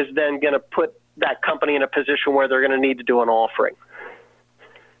really is then going to put that company in a position where they're going to need to do an offering.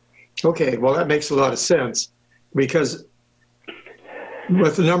 Okay, well, that makes a lot of sense because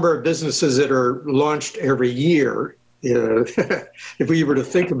with the number of businesses that are launched every year, if we were to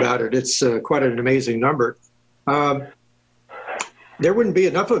think about it, it's quite an amazing number. There wouldn't be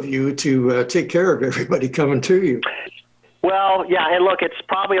enough of you to take care of everybody coming to you. Well, yeah, and look, it's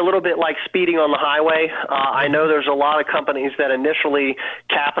probably a little bit like speeding on the highway. I know there's a lot of companies that initially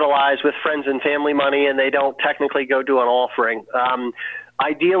capitalize with friends and family money, and they don't technically go do an offering.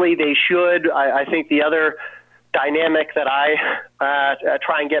 Ideally, they should. I think the other dynamic that I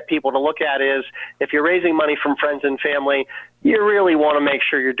try and get people to look at is if you're raising money from friends and family, you really want to make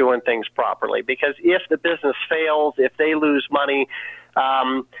sure you're doing things properly because if the business fails, if they lose money,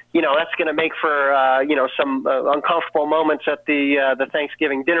 that's going to make for, some uncomfortable moments at the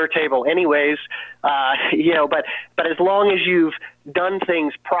Thanksgiving dinner table anyways, but as long as you've done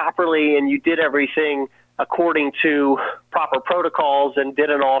things properly and you did everything according to proper protocols and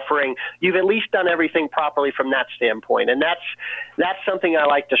did an offering, you've at least done everything properly from that standpoint. And that's something I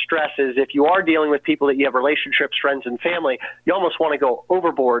like to stress is if you are dealing with people that you have relationships, friends, and family, you almost want to go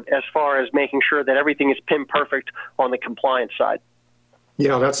overboard as far as making sure that everything is pin perfect on the compliance side.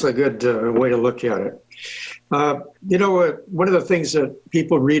 Yeah, that's a good way to look at it. One of the things that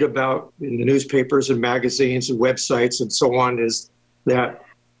people read about in the newspapers and magazines and websites and so on is that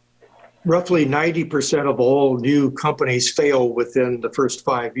roughly 90% of all new companies fail within the first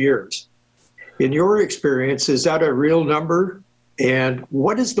 5 years. In your experience, is that a real number? And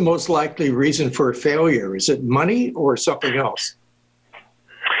what is the most likely reason for a failure? Is it money or something else?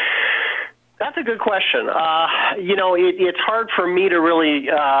 That's a good question. It's hard for me to really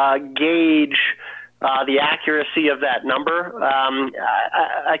gauge the accuracy of that number.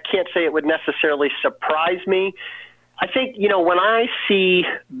 I can't say it would necessarily surprise me. I think, when I see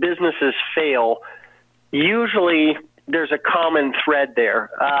businesses fail, usually there's a common thread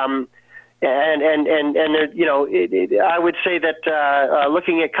there. I would say that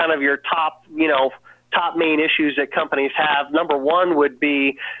looking at kind of your top main issues that companies have, number one would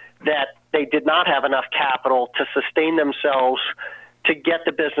be that they did not have enough capital to sustain themselves to get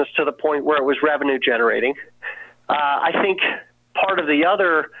the business to the point where it was revenue generating. I think part of the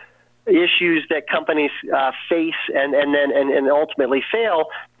other issues that companies face and ultimately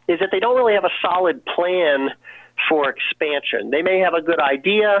fail is that they don't really have a solid plan for expansion. They may have a good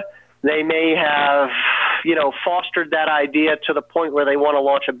idea. They may have, fostered that idea to the point where they want to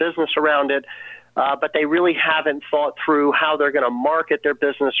launch a business around it, but they really haven't thought through how they're going to market their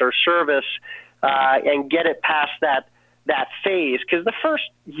business or service and get it past that phase. Because the first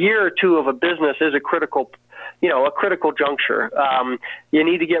year or two of a business is a critical juncture. You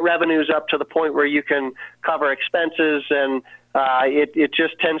need to get revenues up to the point where you can cover expenses, and it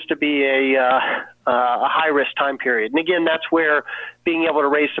just tends to be a high-risk time period. And again, that's where being able to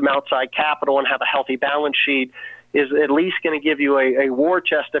raise some outside capital and have a healthy balance sheet is at least going to give you a war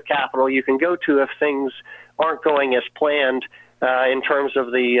chest of capital you can go to if things aren't going as planned in terms of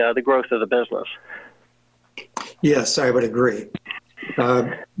the growth of the business. Yes, I would agree.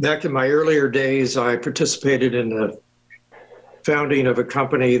 Back in my earlier days, I participated in the founding of a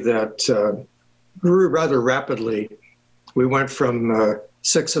company that grew rather rapidly. We went from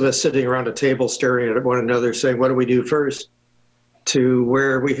 6 of us sitting around a table staring at one another saying, what do we do first? To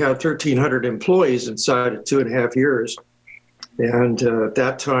where we had 1,300 employees inside of 2.5 years. And at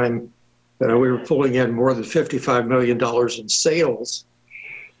that time, we were pulling in more than $55 million in sales.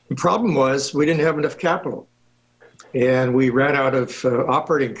 The problem was we didn't have enough capital. And we ran out of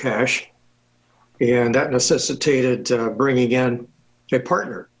operating cash. And that necessitated bringing in a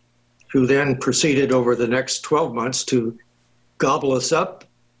partner who then proceeded over the next 12 months to gobble us up,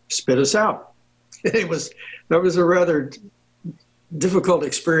 spit us out. That was a rather difficult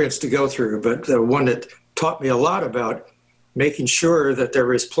experience to go through, but one that taught me a lot about making sure that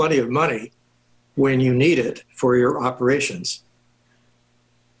there is plenty of money when you need it for your operations.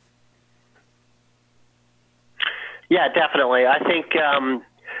 Yeah, definitely. I think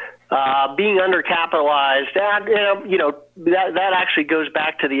being undercapitalized, that actually goes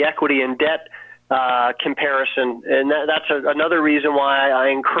back to the equity and debt comparison, and that's another reason why I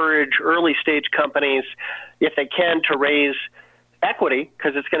encourage early stage companies, if they can, to raise equity,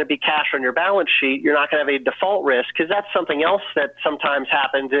 because it's going to be cash on your balance sheet. You're not going to have a default risk, because that's something else that sometimes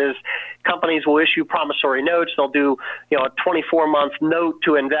happens is companies will issue promissory notes. They'll do a 24-month note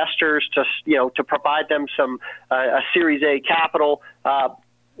to investors to provide them some a Series A capital.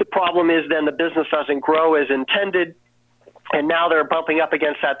 The problem is then the business doesn't grow as intended. And now they're bumping up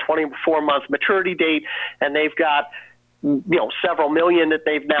against that 24-month maturity date, and they've got several million that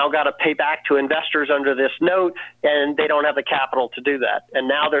they've now got to pay back to investors under this note, and they don't have the capital to do that. And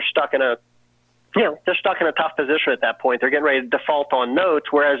now they're stuck in a tough position at that point. They're getting ready to default on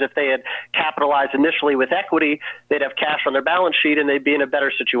notes, whereas if they had capitalized initially with equity, they'd have cash on their balance sheet and they'd be in a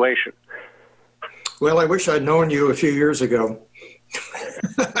better situation. Well, I wish I'd known you a few years ago.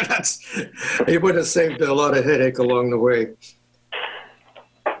 It would have saved a lot of headache along the way.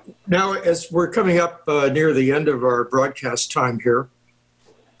 Now, as we're coming up near the end of our broadcast time here,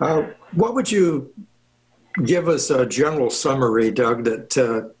 what would you give us a general summary, Doug,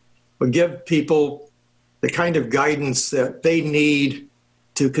 that would give people the kind of guidance that they need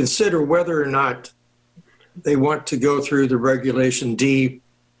to consider whether or not they want to go through the Regulation D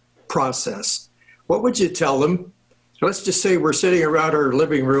process? What would you tell them? Let's just say we're sitting around our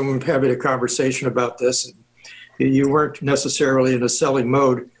living room having a conversation about this, and you weren't necessarily in a selling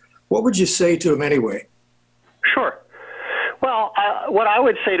mode. What would you say to them anyway? Sure. Well, what I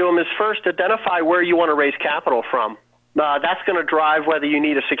would say to them is first identify where you want to raise capital from. That's going to drive whether you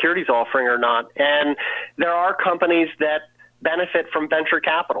need a securities offering or not. And there are companies that benefit from venture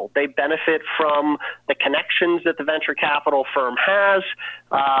capital. They benefit from the connections that the venture capital firm has,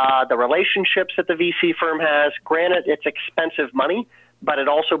 the relationships that the VC firm has. Granted, it's expensive money, but it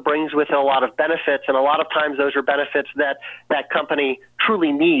also brings with it a lot of benefits, and a lot of times those are benefits that that company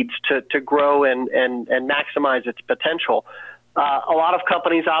truly needs to grow and maximize its potential. A lot of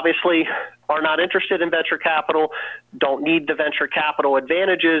companies obviously are not interested in venture capital, don't need the venture capital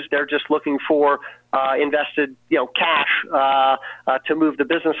advantages. They're just looking for invested cash to move the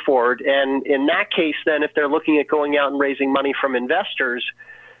business forward. And in that case, then, if they're looking at going out and raising money from investors,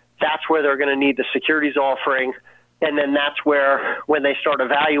 that's where they're going to need the securities offering. And then that's where, when they start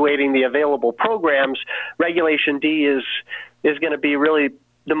evaluating the available programs, Regulation D is going to be really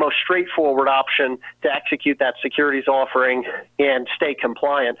the most straightforward option to execute that securities offering and stay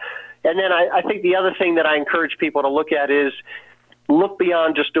compliant. And then I think the other thing that I encourage people to look at is look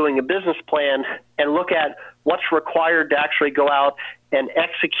beyond just doing a business plan and look at what's required to actually go out and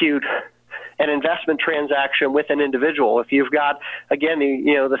execute an investment transaction with an individual. If you've got, again,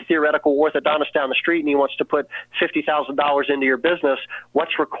 the theoretical orthodontist down the street and he wants to put $50,000 into your business,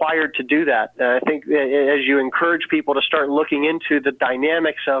 what's required to do that? I think as you encourage people to start looking into the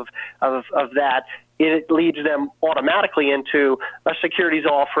dynamics of that, it leads them automatically into a securities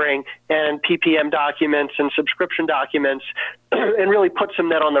offering and PPM documents and subscription documents, and really puts them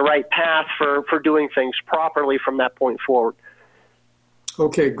then on the right path for doing things properly from that point forward.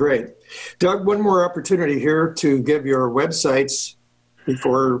 Okay, great. Doug, one more opportunity here to give your websites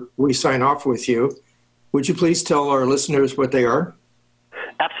before we sign off with you. Would you please tell our listeners what they are?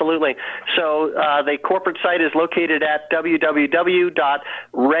 Absolutely. So the corporate site is located at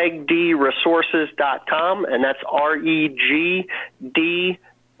www.regdresources.com, and that's REGD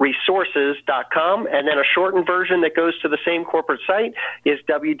resources.com, and then a shortened version that goes to the same corporate site is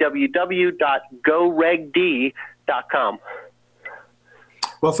www.goregd.com.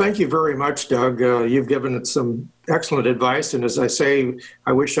 Well, thank you very much, Doug. You've given it some excellent advice, and as I say,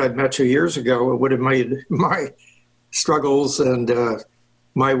 I wish I'd met you years ago. It would have made my struggles and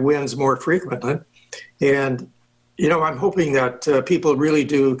my wins more frequent. And, you know, I'm hoping that people really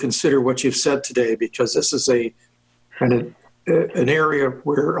do consider what you've said today, because this is an area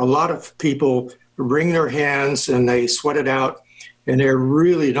where a lot of people wring their hands and they sweat it out, and they're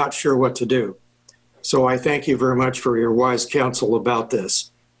really not sure what to do. So I thank you very much for your wise counsel about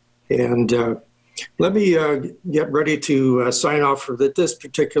this. And let me get ready to sign off for this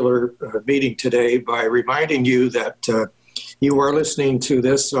particular meeting today by reminding you that you are listening to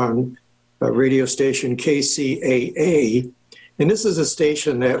this on radio station KCAA, and this is a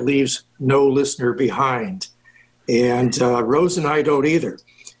station that leaves no listener behind. And Rose and I don't either.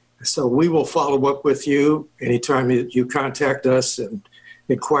 So we will follow up with you anytime you contact us and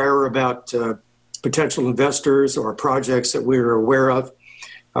inquire about potential investors or projects that we're aware of.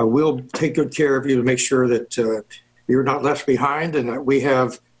 We'll take good care of you to make sure that you're not left behind, and that we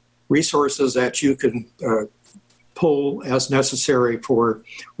have resources that you can pull as necessary for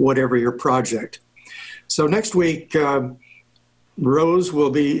whatever your project. So next week, Rose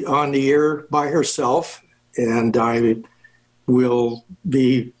will be on the air by herself, and I will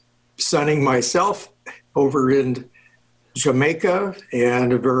be sunning myself over in Jamaica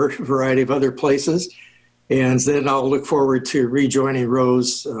and a variety of other places. And then I'll look forward to rejoining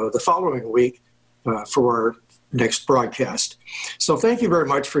Rose the following week for our next broadcast. So thank you very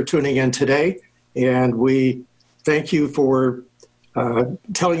much for tuning in today. And we thank you for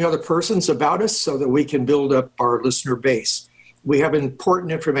telling other persons about us so that we can build up our listener base. We have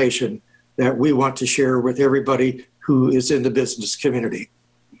important information that we want to share with everybody who is in the business community.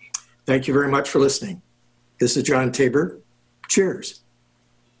 Thank you very much for listening. This is John Tabor. Cheers.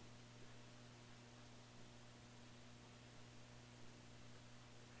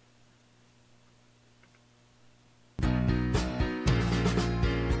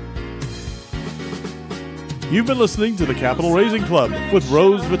 You've been listening to the Capital Raising Club with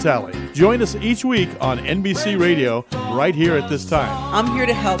Rose Vitale. Join us each week on NBC Radio right here at this time. I'm here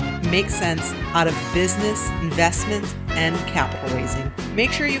to help make sense out of business, investments, and capital raising.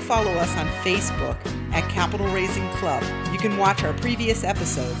 Make sure you follow us on Facebook at Capital Raising Club. You can watch our previous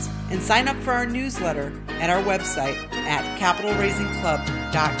episodes and sign up for our newsletter at our website at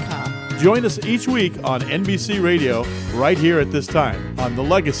capitalraisingclub.com. Join us each week on NBC Radio right here at this time on The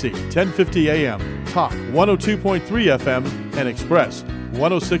Legacy, 1050 AM, Talk 102.3 FM, and Express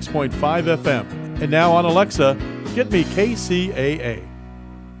 106.5 FM. And now on Alexa, get me KCAA.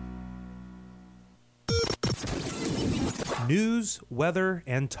 News, weather,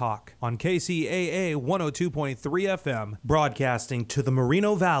 and talk on KCAA 102.3 FM, broadcasting to the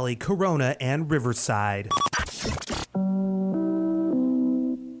Moreno Valley, Corona, and Riverside.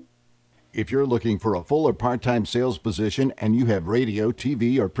 If you're looking for a full or part-time sales position and you have radio,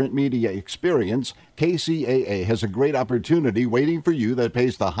 TV, or print media experience, KCAA has a great opportunity waiting for you that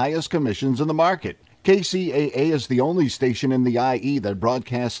pays the highest commissions in the market. KCAA is the only station in the IE that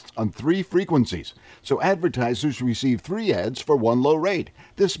broadcasts on 3 frequencies, so advertisers receive 3 ads for 1 low rate.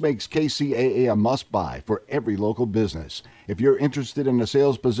 This makes KCAA a must-buy for every local business. If you're interested in a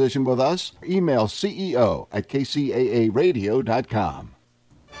sales position with us, email CEO@kcaaradio.com.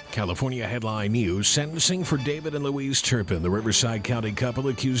 California headline news: sentencing for David and Louise Turpin, the Riverside County couple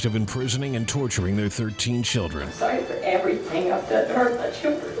accused of imprisoning and torturing their 13 children. I'm sorry for everything I've done to hurt my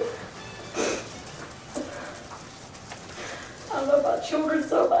children. I love my children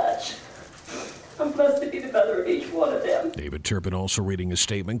so much. I'm blessed to be the mother of each one of them. David Turpin also reading a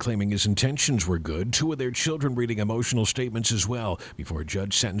statement claiming his intentions were good. 2 of their children reading emotional statements as well before a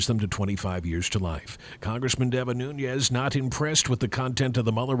judge sentenced them to 25 years to life. Congressman Devin Nunes not impressed with the content of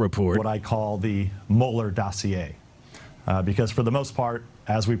the Mueller report. What I call the Mueller dossier. Because for the most part,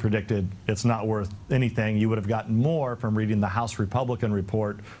 as we predicted, it's not worth anything. You would have gotten more from reading the House Republican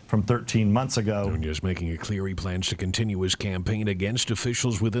report from 13 months ago. Nunes making it clear he plans to continue his campaign against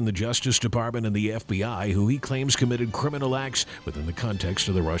officials within the Justice Department and the FBI who he claims committed criminal acts within the context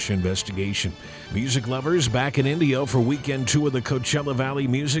of the Russia investigation. Music lovers back in Indio for weekend 2 of the Coachella Valley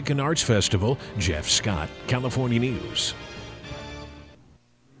Music and Arts Festival. Jeff Scott, California News.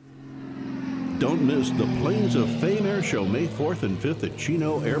 Don't miss the Plains of Fame Air Show May 4th and 5th at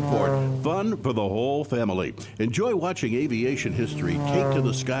Chino Airport. Fun for the whole family. Enjoy watching aviation history take to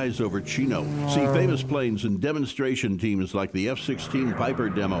the skies over Chino. See famous planes and demonstration teams like the F-16 Piper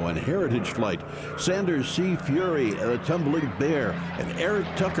demo and Heritage Flight, Sanders Sea Fury, the Tumbling Bear, and Eric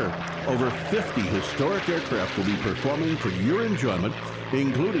Tucker. Over 50 historic aircraft will be performing for your enjoyment,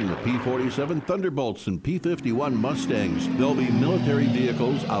 including the P-47 Thunderbolts and P-51 Mustangs. There'll be military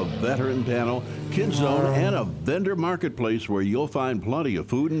vehicles, a veteran panel, kids zone, and a vendor marketplace where you'll find plenty of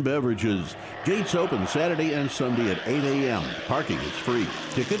food and beverages. Gates open Saturday and Sunday at 8 a.m. Parking is free.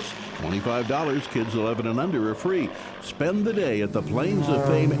 Tickets, $25. Kids 11 and under are free. Spend the day at the Plains of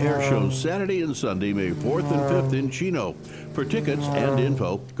Fame Air Show Saturday and Sunday, May 4th and 5th in Chino. For tickets and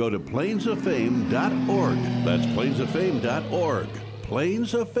info, go to plainsoffame.org. That's plainsoffame.org.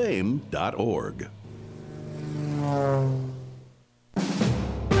 plainsoffame.org.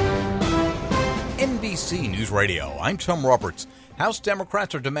 NBC News Radio, I'm Tom Roberts. House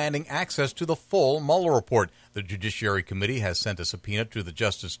Democrats are demanding access to the full Mueller report. The Judiciary Committee has sent a subpoena to the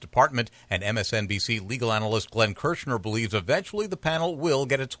Justice Department, and MSNBC legal analyst Glenn Kirshner believes eventually the panel will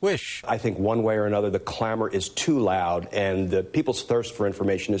get its wish. I think one way or another the clamor is too loud and the people's thirst for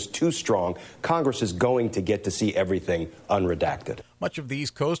information is too strong. Congress is going to get to see everything unredacted. Much of the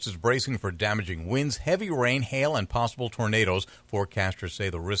East Coast is bracing for damaging winds, heavy rain, hail, and possible tornadoes. Forecasters say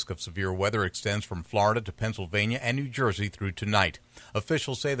the risk of severe weather extends from Florida to Pennsylvania and New Jersey through tonight.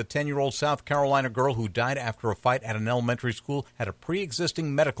 Officials say the 10-year-old South Carolina girl who died after a fight at an elementary school had a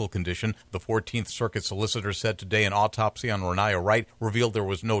pre-existing medical condition. The 14th Circuit solicitor said today an autopsy on Renaya Wright revealed there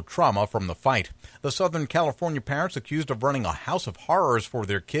was no trauma from the fight. The Southern California parents accused of running a house of horrors for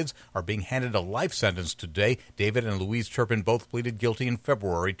their kids are being handed a life sentence today. David and Louise Turpin both pleaded guilty in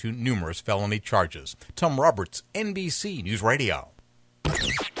February to numerous felony charges. Tom Roberts, NBC News Radio.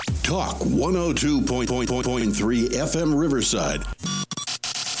 Talk 102.3 FM Riverside.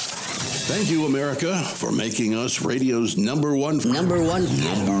 Thank you, America, for making us radio's number one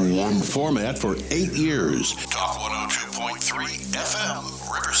format for 8 years. Talk 102.3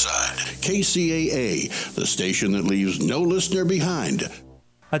 FM Riverside. KCAA, the station that leaves no listener behind.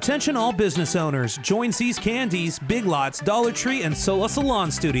 Attention all business owners, join C's Candies, Big Lots, Dollar Tree, and Sola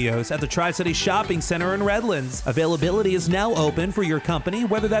Salon Studios at the Tri-City Shopping Center in Redlands. Availability is now open for your company,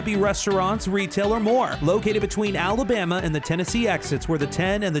 whether that be restaurants, retail, or more. Located between Alabama and the Tennessee exits where the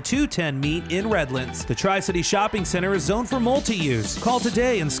 10 and the 210 meet in Redlands. The Tri-City Shopping Center is zoned for multi-use. Call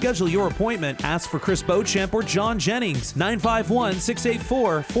today and schedule your appointment. Ask for Chris Beauchamp or John Jennings,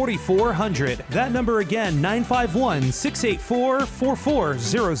 951-684-4400. That number again,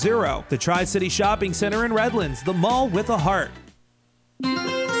 951-684-4400. The Tri-City Shopping Center in Redlands, the mall with a heart.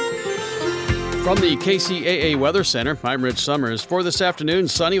 From the KCAA Weather Center, I'm Rich Summers. For this afternoon,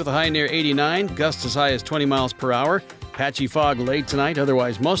 sunny with a high near 89, gusts as high as 20 miles per hour. Patchy fog late tonight,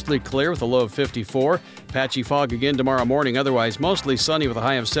 otherwise mostly clear with a low of 54. Patchy fog again tomorrow morning, otherwise mostly sunny with a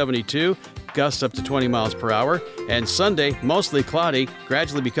high of 72. Gusts up to 20 miles per hour. And Sunday, mostly cloudy,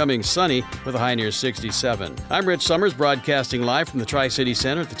 gradually becoming sunny with a high near 67. I'm Rich Summers, broadcasting live from the Tri-City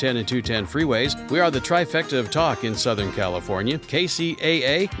Center at the 10 and 210 freeways. We are the trifecta of talk in Southern California.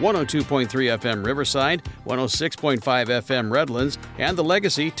 KCAA, 102.3 FM Riverside, 106.5 FM Redlands, and the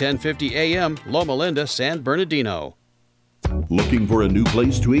Legacy, 1050 AM, Loma Linda, San Bernardino. Looking for a new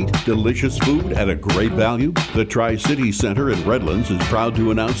place to eat? Delicious food at a great value? The Tri-City Center in Redlands is proud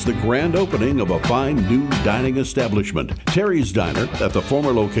to announce the grand opening of a fine new dining establishment. Terry's Diner, at the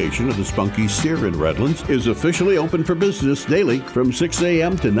former location of the Spunky Steer in Redlands, is officially open for business daily from 6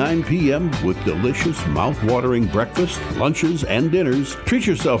 a.m. to 9 p.m. with delicious, mouth-watering breakfast, lunches, and dinners. Treat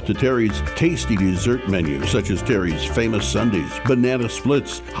yourself to Terry's tasty dessert menu, such as Terry's famous sundaes, banana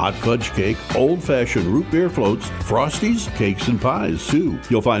splits, hot fudge cake, old-fashioned root beer floats, Frosties, cakes and pies, too.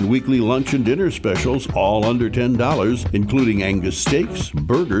 You'll find weekly lunch and dinner specials all under $10, including Angus steaks,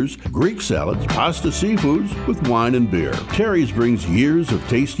 burgers, Greek salads, pasta seafoods with wine and beer. Terry's brings years of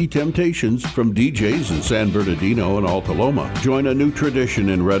tasty temptations from DJs in San Bernardino and Alta Loma. Join a new tradition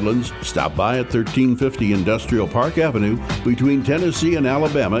in Redlands. Stop by at 1350 Industrial Park Avenue between Tennessee and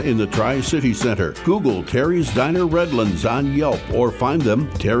Alabama in the Tri-City Center. Google Terry's Diner Redlands on Yelp or find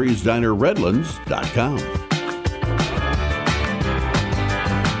them terrysdinerredlands.com.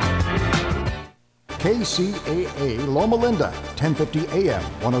 KCAA Loma Linda, 1050 AM,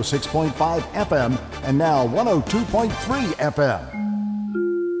 106.5 FM, and now 102.3 FM.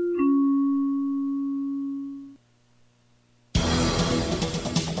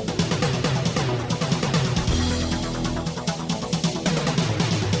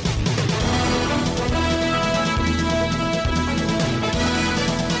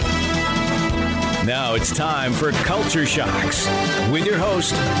 it's time for Culture Shocks with your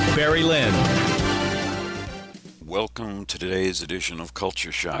host, Barry Lynn. Welcome to today's edition of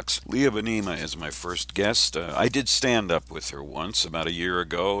Culture Shocks. Leah Benema is my first guest. I did stand-up with her once, about a year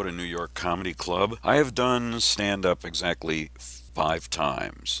ago, at a New York comedy club. I have done stand-up exactly 5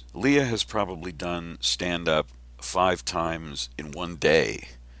 times. Leah has probably done stand-up 5 times in one day.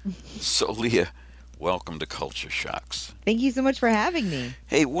 So, Leah, welcome to Culture Shocks. Thank you so much for having me.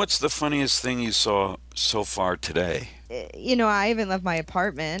 Hey, what's the funniest thing you saw so far today? I haven't left my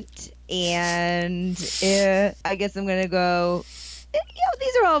apartment, and I guess I'm going to go...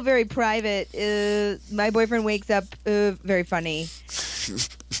 these are all very private. My boyfriend wakes up very funny.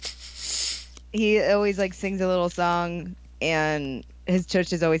 He always sings a little song, and his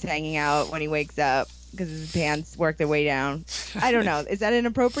tush is always hanging out when he wakes up because his pants work their way down. I don't know. Is that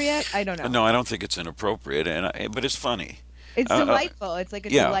inappropriate? I don't know. No, I don't think it's inappropriate, but it's funny. It's delightful. It's like a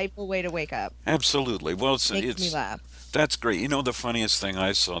delightful way to wake up. Absolutely. Well, Makes me laugh. That's great. The funniest thing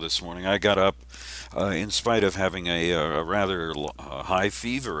I saw this morning, I got up, in spite of having a rather high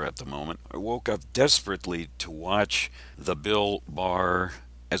fever at the moment, I woke up desperately to watch the Bill Barr,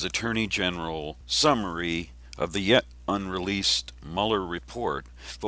 as Attorney General, summary of the yet unreleased Mueller report.